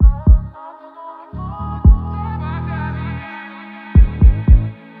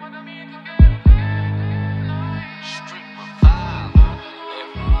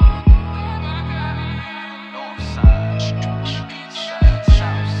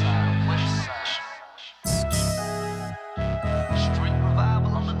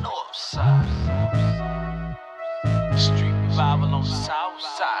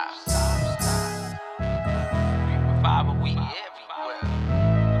Southside. StreetRevival, we everywhere.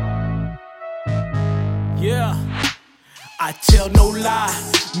 Yeah, I tell no lie.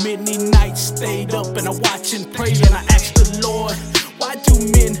 Many nights stayed up and I watch and pray and I ask the Lord, why do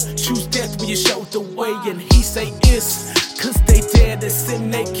men choose death when you show the way? And he say it's cause they dare to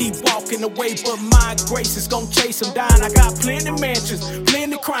sin, they keep walking away. But my grace is gonna chase them down. I got plenty mansions,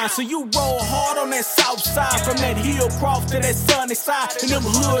 plenty crime. So you roll hard on that south side, from that Hillcroft to that sunny side, and them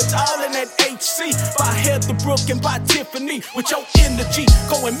hoods all in that HC. By Heatherbrook and by Tiffany, with your energy,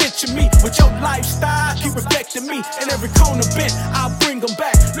 go and mention me. With your lifestyle, keep reflecting me. And every corner bent, I'll bring them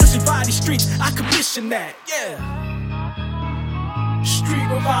back. Listen by these streets, I commission that. Yeah.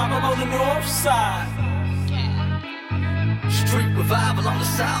 StreetRevival on the north side, StreetRevival on the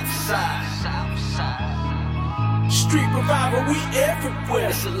south side. StreetRevival, we everywhere.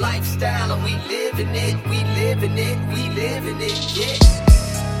 It's a lifestyle and we living it, we living it, we living it, yeah.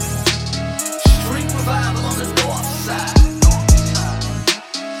 StreetRevival on the north side.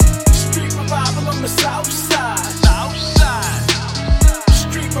 StreetRevival on the south side.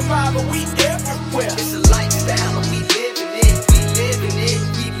 StreetRevival, we everywhere. It's a lifestyle and we living it, we living it,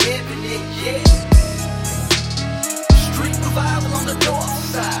 we living it, yeah. StreetRevival on the north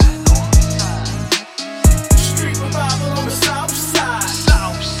side. StreetRevival on the south side.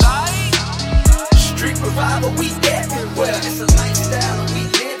 StreetRevival, we everywhere. It's a lifestyle and we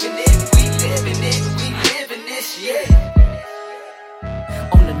living it, we living it, we living this, yeah.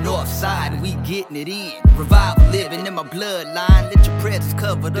 On the north side, we getting it in. Revival living in my bloodline. Let your presence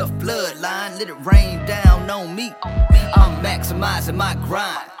cover the floodline. Let it rain down on me. I'm maximizing my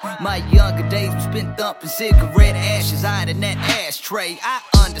grind. My younger days was spent thumping cigarette ashes out in that ashtray. I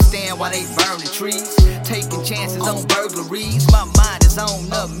understand why they burn the trees, taking chances on burglaries. My mind is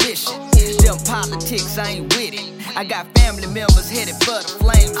on a mission. Them politics, I ain't with it. I got family members headed for the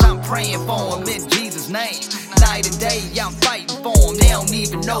flames. I'm praying for them in Jesus' name. Night and day, I'm fighting for them. They don't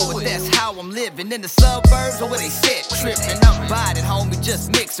even know it. That's how I'm living in the suburbs or where they set tripping. I'm biding, homie,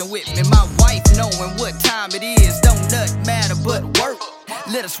 just mixing with me. My wife knowing what time it is. Don't nothing matter but work.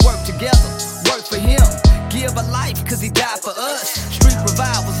 Let us work together, work for him. Give a life cause he died for us.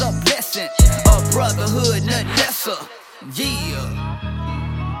 StreetRevival's a blessing, a brotherhood, nothing lesser. Yeah.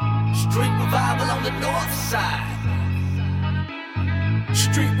 StreetRevival on the north side.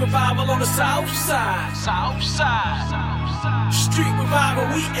 StreetRevival on the south side.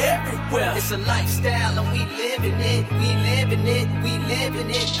 StreetRevival, we everywhere. It's a lifestyle and we living it, we living it, we living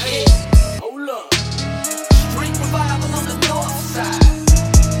it, yeah. Hold up. StreetRevival on the north side.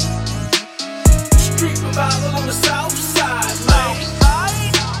 StreetRevival on the south side, man.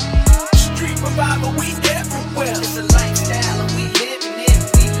 StreetRevival, we everywhere. It's a lifestyle and we living it,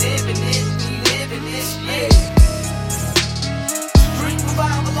 we living it, we living it, yeah.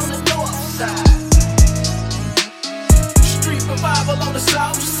 StreetRevival on the north side. StreetRevival on the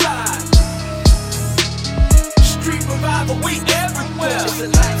south side. StreetRevival, we everywhere. It's a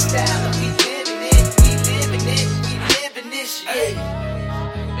lifestyle and we living it, we living it, we living this, yeah.